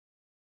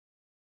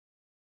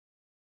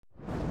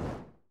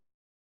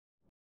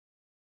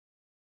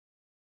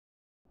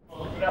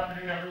Good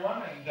afternoon,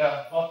 everyone, and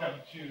welcome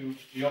to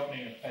the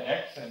opening of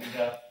TEDx. And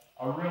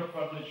a real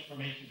privilege for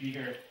me to be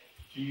here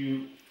to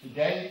you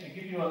today to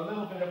give you a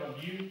little bit of a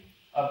view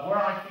of where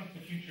I think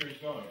the future is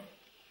going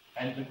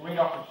and the great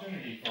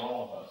opportunity for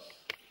all of us.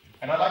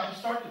 And I'd like to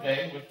start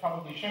today with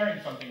probably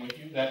sharing something with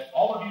you that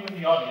all of you in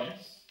the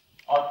audience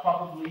are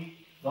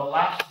probably the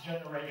last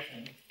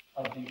generation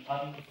of the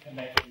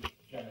unconnected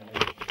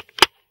generation.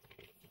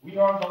 We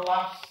are the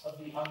last of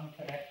the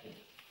unconnected,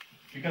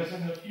 because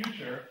in the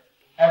future,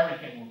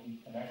 everything will be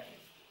connected.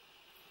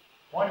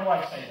 Why do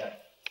I say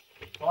that?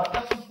 Well, I've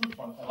got some proof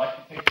points I'd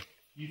like to take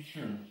you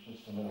through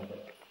just a little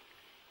bit.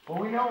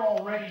 Well, we know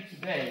already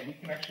today we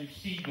can actually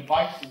see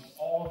devices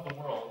all over the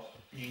world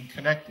being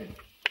connected.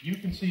 You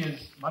can see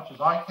as much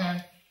as I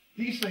can.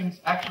 These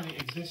things actually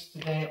exist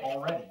today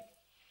already.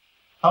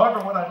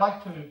 However, what I'd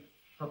like to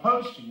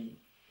propose to you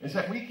is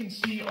that we can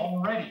see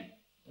already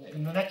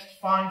in the next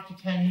 5 to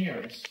 10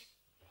 years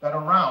that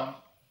around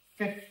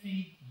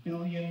 50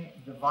 billion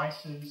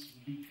devices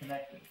will be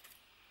connected.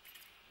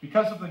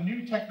 Because of the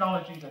new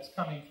technology that's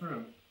coming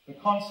through, the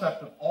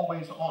concept of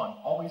always on,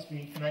 always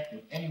being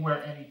connected,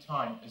 anywhere,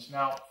 anytime, is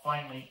now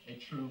finally a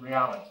true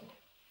reality.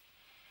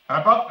 And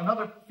I brought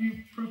another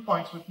few proof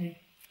points with me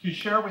to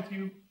share with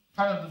you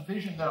kind of the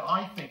vision that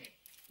I think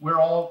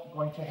we're all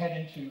going to head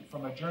into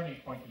from a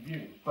journey point of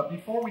view. But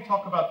before we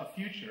talk about the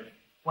future,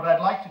 what I'd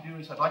like to do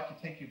is I'd like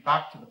to take you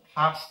back to the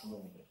past a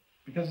little bit,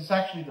 because it's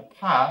actually the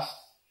past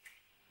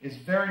is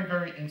very,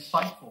 very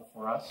insightful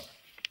for us,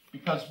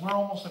 because we're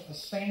almost at the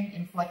same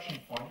inflection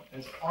point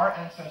as our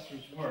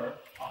ancestors were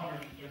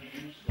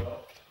 130 years ago,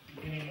 at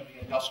the beginning of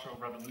the Industrial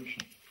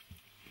Revolution.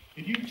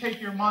 If you take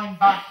your mind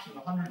back to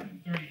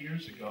 130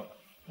 years ago,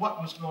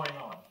 what was going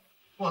on?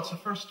 Well, it's the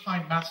first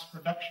time mass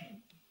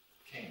production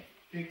came.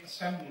 Big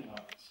assembly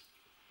lines,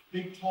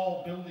 big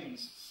tall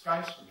buildings,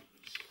 skyscrapers,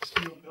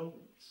 steel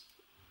buildings.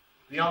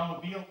 The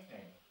automobile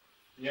came,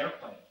 the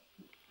airplane,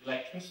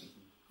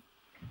 electricity,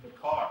 the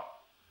car,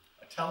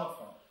 a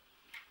telephone.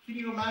 Can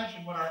you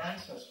imagine what our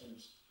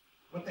ancestors,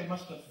 what they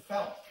must have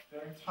felt?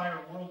 Their entire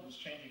world was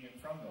changing in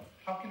front of them.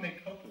 How can they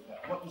cope with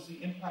that? What was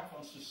the impact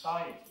on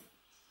society?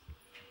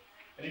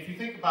 And if you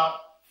think about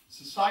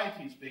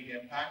society's big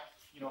impact,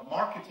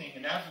 marketing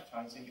and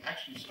advertising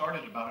actually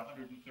started about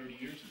 130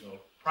 years ago.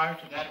 Prior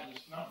to that, it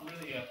was not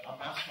really a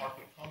mass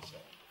market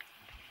concept.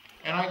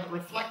 And I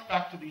reflect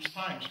back to these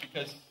times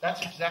because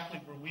that's exactly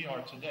where we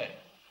are today.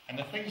 And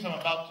the things I'm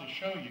about to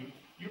show you,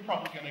 you're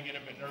probably going to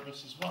get a bit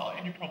nervous as well,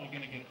 and you're probably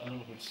going to get a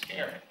little bit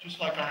scared, just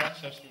like our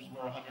ancestors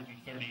were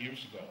 130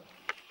 years ago.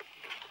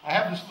 I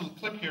have this little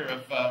clip here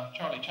of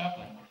Charlie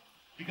Chaplin,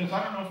 because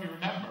I don't know if you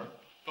remember,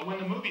 but when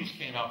the movies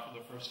came out for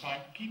the first time,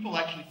 people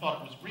actually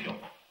thought it was real,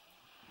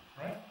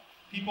 right?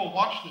 People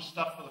watched this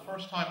stuff for the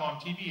first time on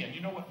TV, and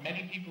you know what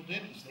many people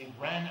did is they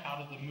ran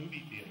out of the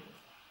movie theater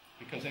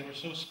because they were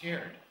so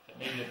scared that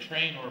maybe a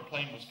train or a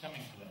plane was coming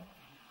to them.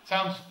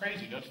 Sounds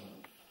crazy, doesn't it?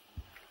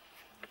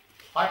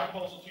 My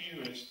proposal to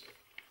you is,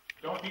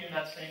 don't be in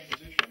that same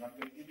position. I'm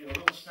going to give you a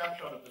little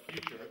snapshot of the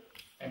future,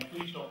 and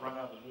please don't run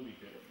out of the movie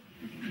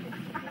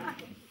theater.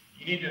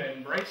 You need to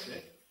embrace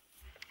it,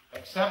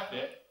 accept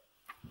it,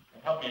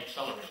 and help me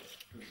accelerate it,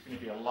 because it's going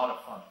to be a lot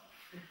of fun.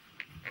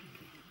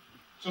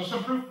 So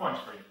some proof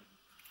points for you.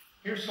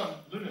 Here's some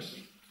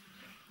lunacy.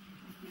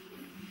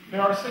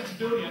 There are 6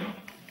 billion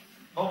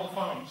mobile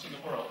phones in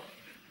the world,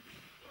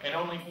 and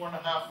only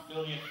 4.5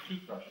 billion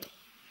toothbrushes.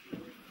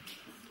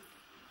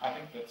 I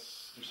think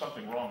there's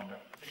something wrong there.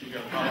 I think you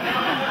got a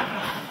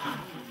problem.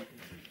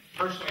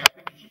 Personally, I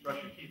think you should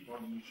brush your teeth more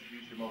than you should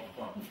use your mobile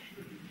phone.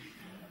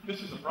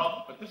 This is a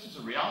problem, but this is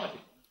a reality.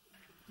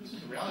 This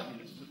is a reality.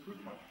 This is a proof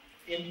point.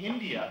 In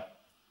India,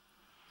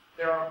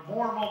 there are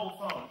more mobile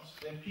phones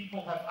than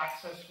people have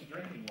access to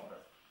drinking water.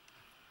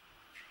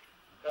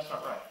 That's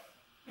not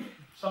right.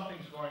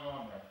 Something's going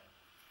on there.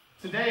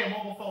 Today, the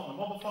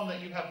mobile phone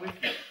that you have with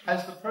you,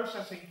 has the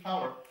processing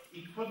power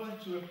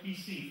equivalent to a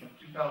PC from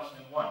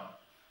 2001.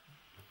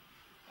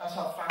 That's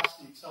how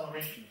fast the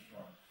acceleration is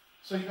going.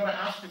 So you've got to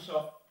ask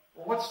yourself,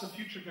 well, what's the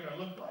future going to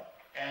look like?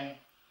 And,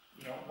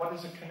 what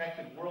does a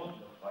connected world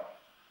look like?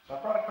 So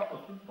I brought a couple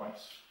of proof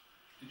points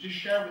to just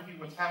share with you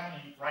what's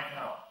happening right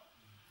now.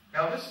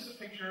 Now, this is a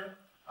picture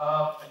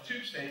of a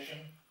tube station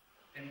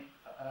in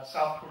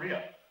South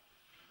Korea.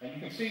 And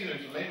you can see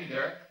there's a lady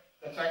there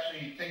that's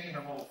actually taking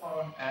her mobile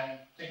phone and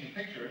taking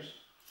pictures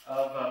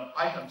of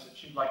items that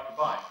she'd like to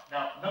buy.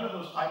 Now, none of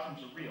those items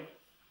are real.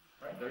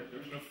 Right?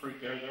 There's no fruit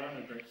there are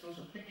no drinks. Those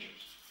are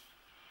pictures.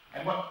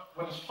 And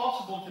what is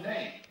possible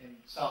today in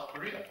South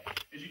Korea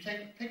is you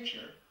take a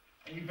picture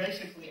and you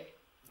basically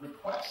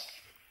request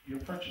your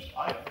purchased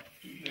item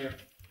to either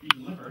be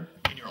delivered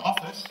in your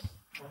office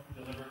or be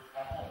delivered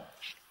at home.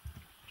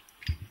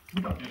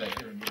 We don't do that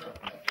here in Europe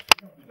yet.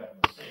 We don't do that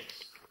in the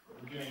States.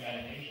 But we're doing that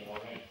in Asia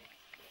already.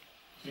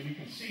 So you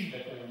can see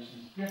that there's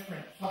these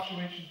different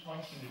fluctuation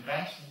points and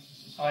advancements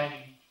in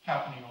society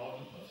happening all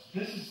over the place.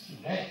 This is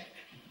today.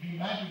 Can you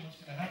imagine what's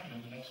going to happen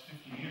in the next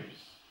 50 years?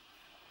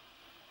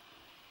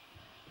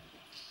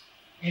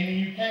 In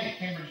the UK,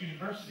 Cambridge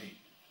University,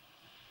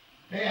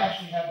 They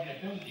actually have the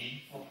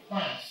ability for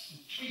plants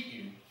to tweet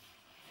you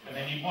when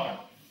they need water.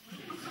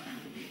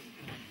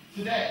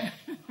 Today,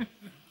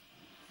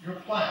 your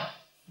plant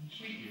can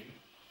tweet you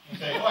and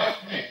say, "Wait,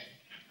 hey,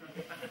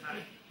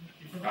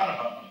 you forgot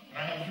about me. Can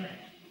I have a drink?"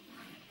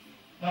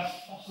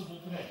 That's possible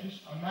today.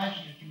 Just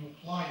imagine if you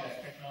apply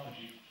that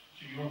technology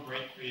to your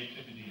great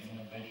creativity and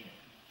innovation.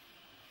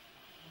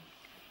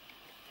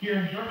 Here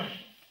in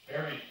Germany,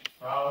 very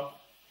proud,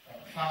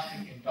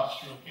 fantastic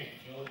industrial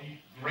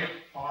capability,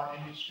 great car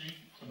industry,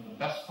 some of the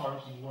best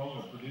cars in the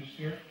world are produced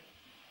here.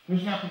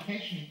 There's an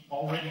application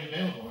already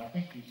available, and I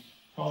think these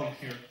colleagues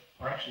here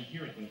are actually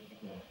here at the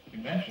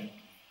convention.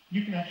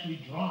 You can actually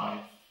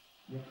drive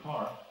your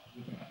car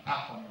with an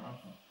app on your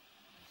iPhone.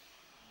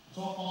 It's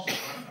all possible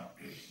right now.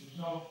 There's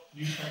no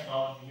new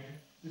technology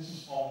here. This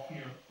is all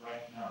here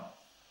right now.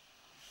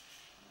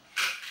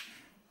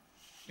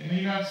 In the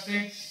United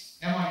States,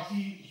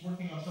 MIT is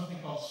working on something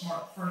called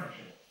smart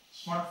furniture.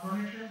 Smart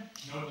furniture,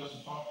 no, it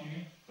doesn't talk to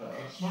you, but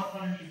what smart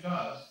furniture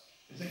does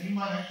is that you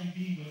might actually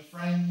be with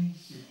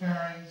friends, your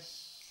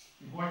parents,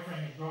 your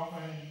boyfriend, your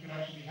girlfriend, and you could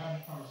actually be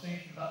having a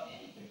conversation about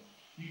anything.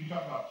 You can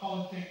talk about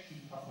politics, you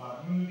can talk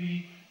about a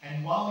movie,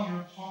 and while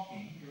you're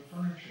talking, your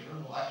furniture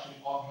will actually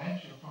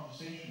augment your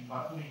conversation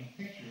by putting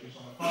pictures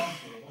on the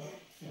coffee table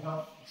to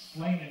help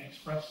explain and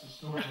express the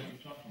story that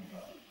you're talking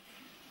about.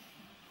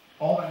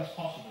 All that is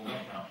possible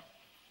right now.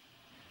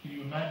 Can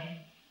you imagine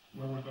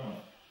where we're going?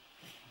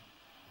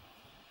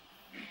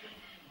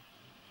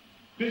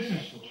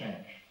 Business will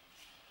change.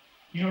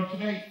 You know,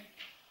 today,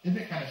 isn't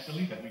it kind of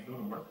silly that we go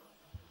to work?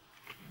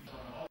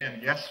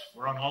 And yes,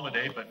 we're on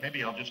holiday, but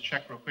maybe I'll just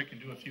check real quick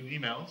and do a few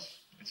emails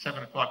at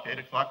 7 o'clock to 8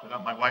 o'clock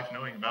without my wife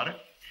knowing about it.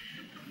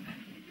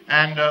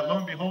 And lo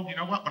and behold, you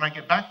know what? When I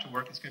get back to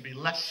work, it's going to be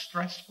less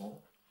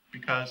stressful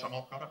because I'm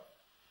all caught up.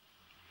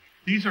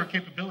 These are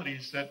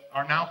capabilities that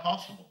are now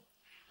possible.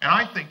 And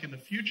I think in the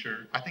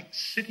future, I think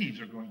cities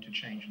are going to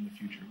change in the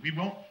future. We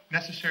won't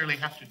necessarily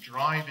have to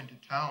drive into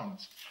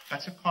towns.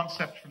 That's a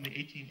concept from the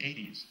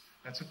 1880s.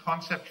 That's a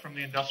concept from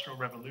the Industrial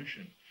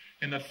Revolution.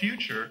 In the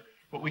future,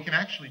 what we can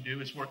actually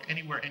do is work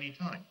anywhere,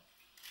 anytime.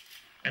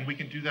 And we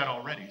can do that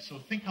already. So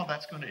think how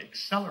that's going to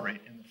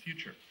accelerate in the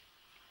future.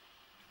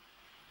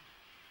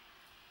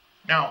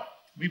 Now,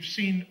 we've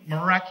seen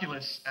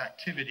miraculous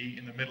activity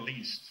in the Middle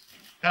East.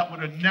 That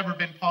would have never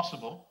been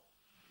possible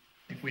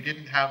if we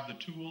didn't have the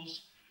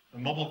tools, the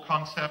mobile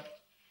concept,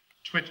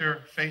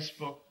 Twitter,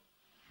 Facebook.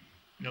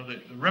 You know,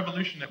 the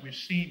revolution that we've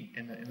seen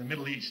in the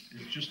Middle East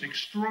is just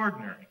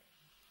extraordinary.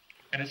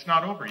 And it's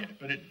not over yet,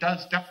 but it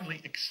does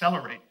definitely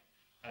accelerate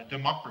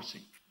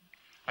democracy.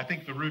 I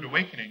think the rude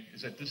awakening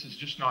is that this is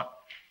just not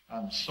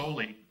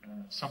solely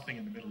something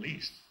in the Middle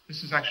East.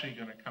 This is actually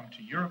going to come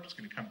to Europe, it's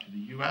going to come to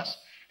the US,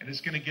 and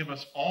it's going to give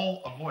us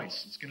all a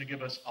voice. It's going to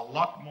give us a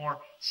lot more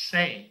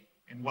say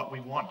in what we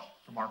want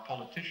from our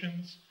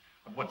politicians,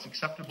 of what's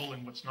acceptable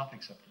and what's not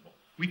acceptable.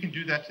 We can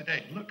do that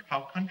today. Look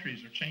how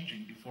countries are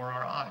changing before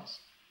our eyes.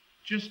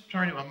 Just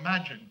try to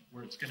imagine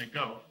where it's going to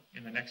go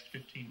in the next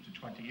 15 to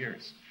 20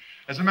 years.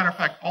 As a matter of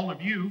fact, all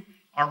of you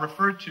are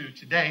referred to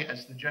today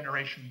as the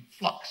generation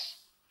flux.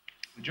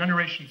 The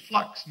generation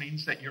flux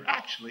means that you're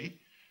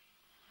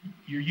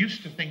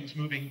used to things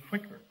moving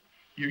quicker.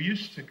 You're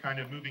used to kind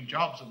of moving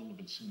jobs a little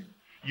bit sooner.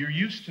 You're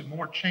used to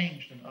more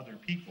change than other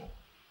people.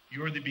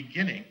 You're the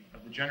beginning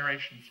of the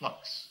generation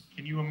flux.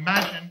 Can you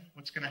imagine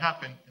what's going to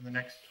happen in the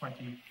next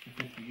 20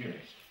 to 50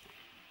 years?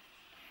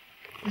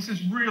 This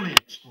is really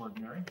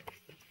extraordinary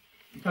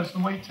because the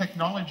way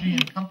technology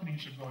and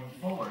companies are going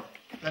forward,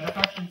 that if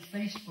actually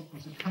Facebook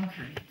was a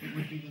country, it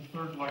would be the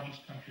third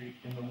largest country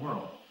in the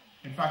world.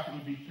 In fact, it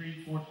would be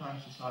 3-4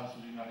 times the size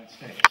of the United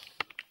States.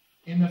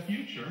 In the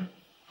future,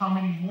 how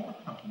many more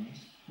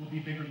companies will be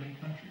bigger than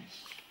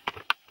countries?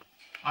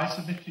 I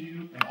submit to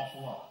you an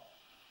awful lot.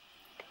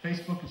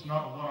 Facebook is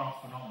not a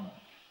one-off phenomenon.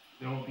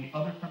 There will be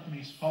other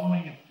companies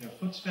following in their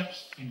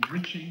footsteps,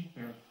 enriching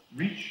their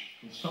reach,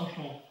 their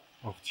social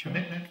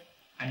commitment,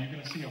 and you're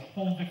going to see a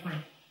whole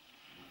different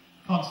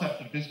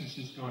concept of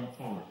businesses going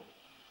forward.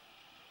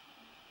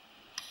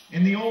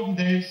 In the olden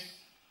days,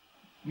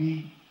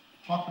 we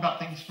talked about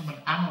things from an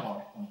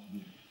analog point of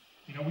view.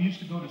 You know, we used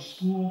to go to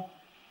school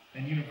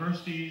and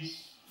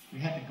universities, we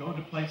had to go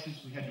to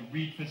places, we had to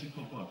read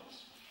physical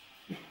books.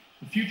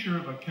 The future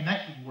of a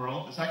connected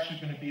world is actually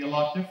going to be a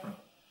lot different.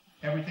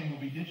 Everything will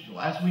be digital.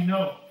 As we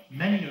know,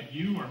 many of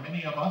you or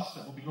many of us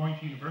that will be going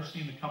to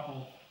university in a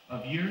couple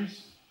of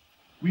years,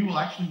 we will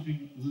actually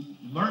be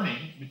learning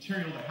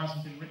material that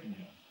hasn't been written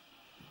yet.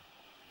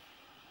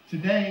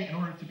 Today, in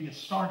order to be a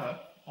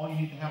startup, all you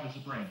need to have is a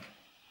brain.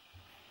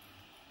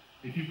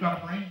 If you've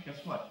got a brain,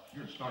 guess what?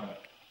 You're a startup.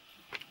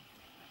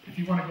 If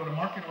you want to go to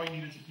market, all you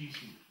need is a PC.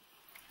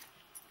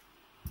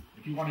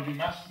 If you want to do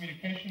mass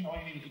communication, all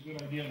you need is a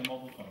good idea on the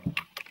mobile phone.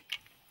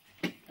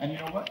 And you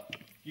know what?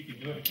 You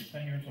can do it if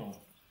you're 10 years old.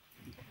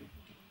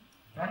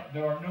 Right?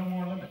 There are no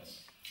more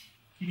limits.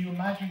 Can you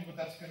imagine what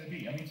that's going to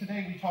be? I mean,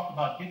 today we talk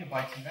about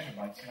gigabytes and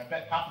megabytes, and I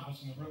bet half of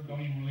us in the room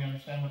don't even really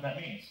understand what that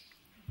means.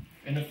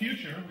 In the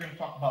future, we're going to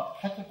talk about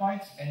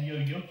petabytes and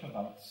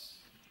yoyotabytes.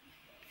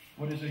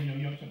 What is a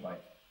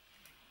yoyotabyte?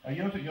 A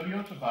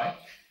yoyotabyte,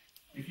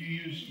 if you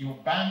use your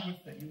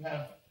bandwidth that you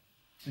have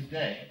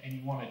today and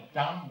you want to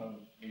download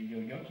a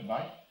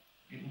yoyotabyte,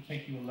 it will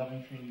take you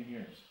 11 trillion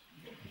years.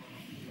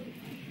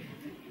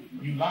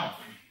 You laugh.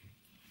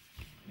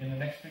 In the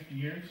next 50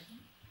 years,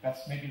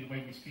 that's maybe the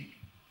way we speak.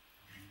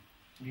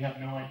 We have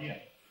no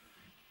idea.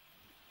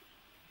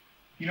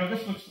 You know,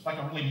 this looks like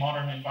a really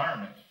modern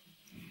environment.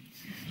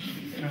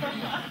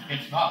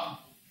 It's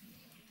not.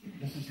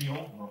 This is the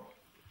old world.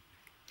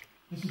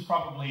 This is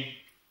probably,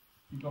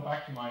 if you go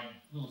back to my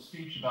little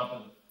speech about the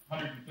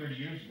 130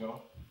 years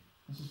ago,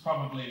 this is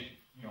probably,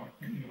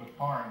 thinking of a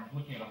car and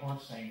looking at a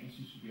horse saying, this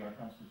used to be our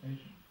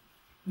transportation.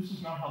 This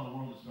is not how the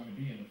world is going to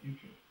be in the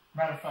future.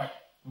 Matter of fact,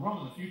 the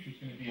world of the future is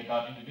going to be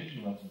about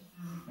individualism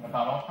and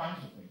about all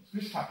kinds of things.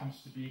 This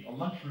happens to be a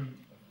lunchroom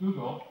of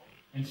Google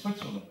in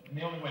Switzerland, and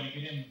the only way to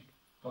get in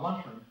the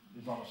lunchroom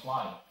is on a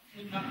slide.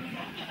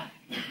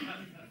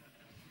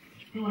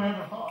 Who would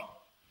ever thought?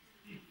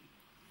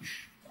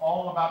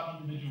 All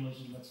about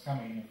individualism that's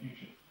coming in the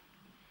future.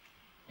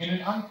 In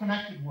an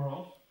unconnected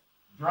world,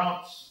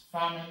 droughts,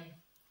 famine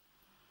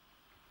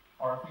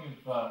are a thing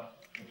of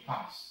the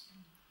past.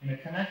 In a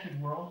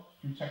connected world,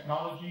 through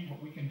technology,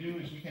 what we can do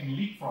is we can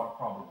leapfrog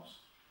problems.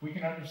 We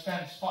can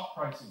understand spot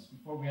prices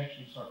before we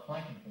actually start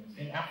planting things.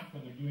 In Africa,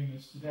 they're doing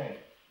this today.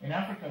 In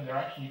Africa, they're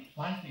actually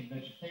planting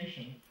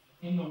vegetation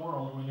in the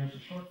world where there's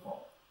a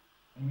shortfall.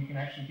 And we can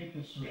actually get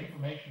this through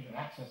information and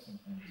accessing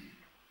things.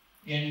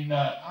 In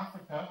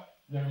Africa,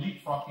 they're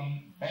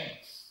leapfrogging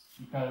banks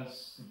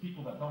because the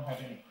people that don't have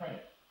any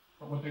credit.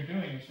 But what they're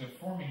doing is they're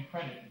forming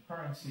credit and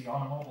currency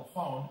on a mobile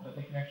phone that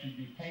they can actually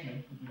do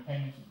payments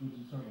of goods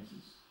and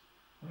services.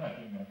 We're not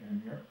doing that here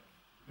in Europe.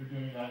 They're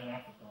doing that in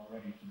Africa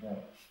already today.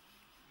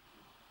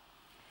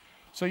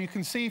 So you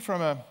can see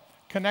from a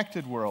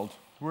connected world,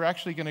 we're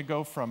actually going to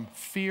go from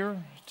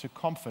fear to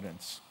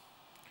confidence.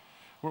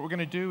 What we're going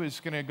to do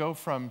is going to go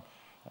from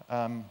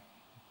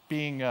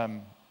being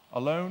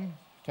alone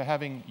to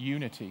having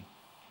unity.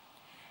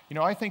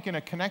 I think in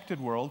a connected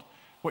world,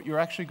 what you're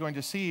actually going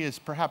to see is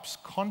perhaps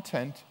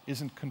content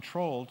isn't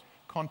controlled,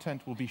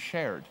 content will be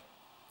shared.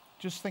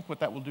 Just think what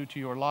that will do to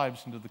your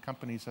lives and to the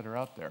companies that are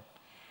out there.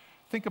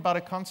 Think about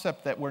a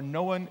concept that where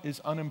no one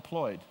is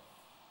unemployed.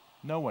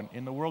 No one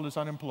in the world is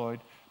unemployed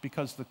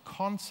because the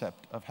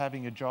concept of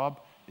having a job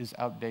is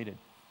outdated.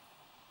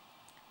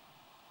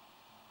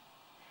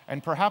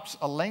 And perhaps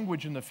a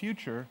language in the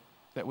future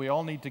that we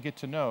all need to get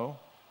to know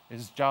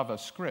is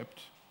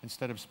JavaScript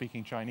instead of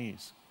speaking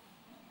Chinese.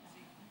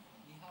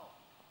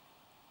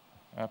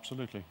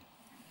 Absolutely.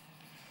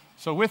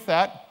 So with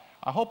that,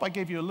 I hope I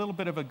gave you a little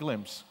bit of a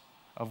glimpse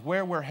of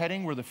where we're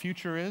heading, where the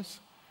future is.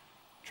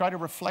 Try to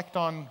reflect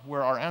on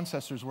where our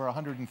ancestors were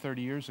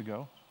 130 years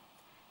ago.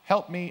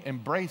 Help me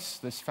embrace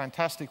this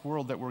fantastic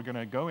world that we're going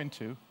to go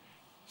into.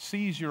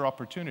 Seize your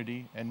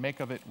opportunity and make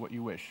of it what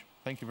you wish.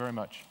 Thank you very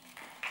much.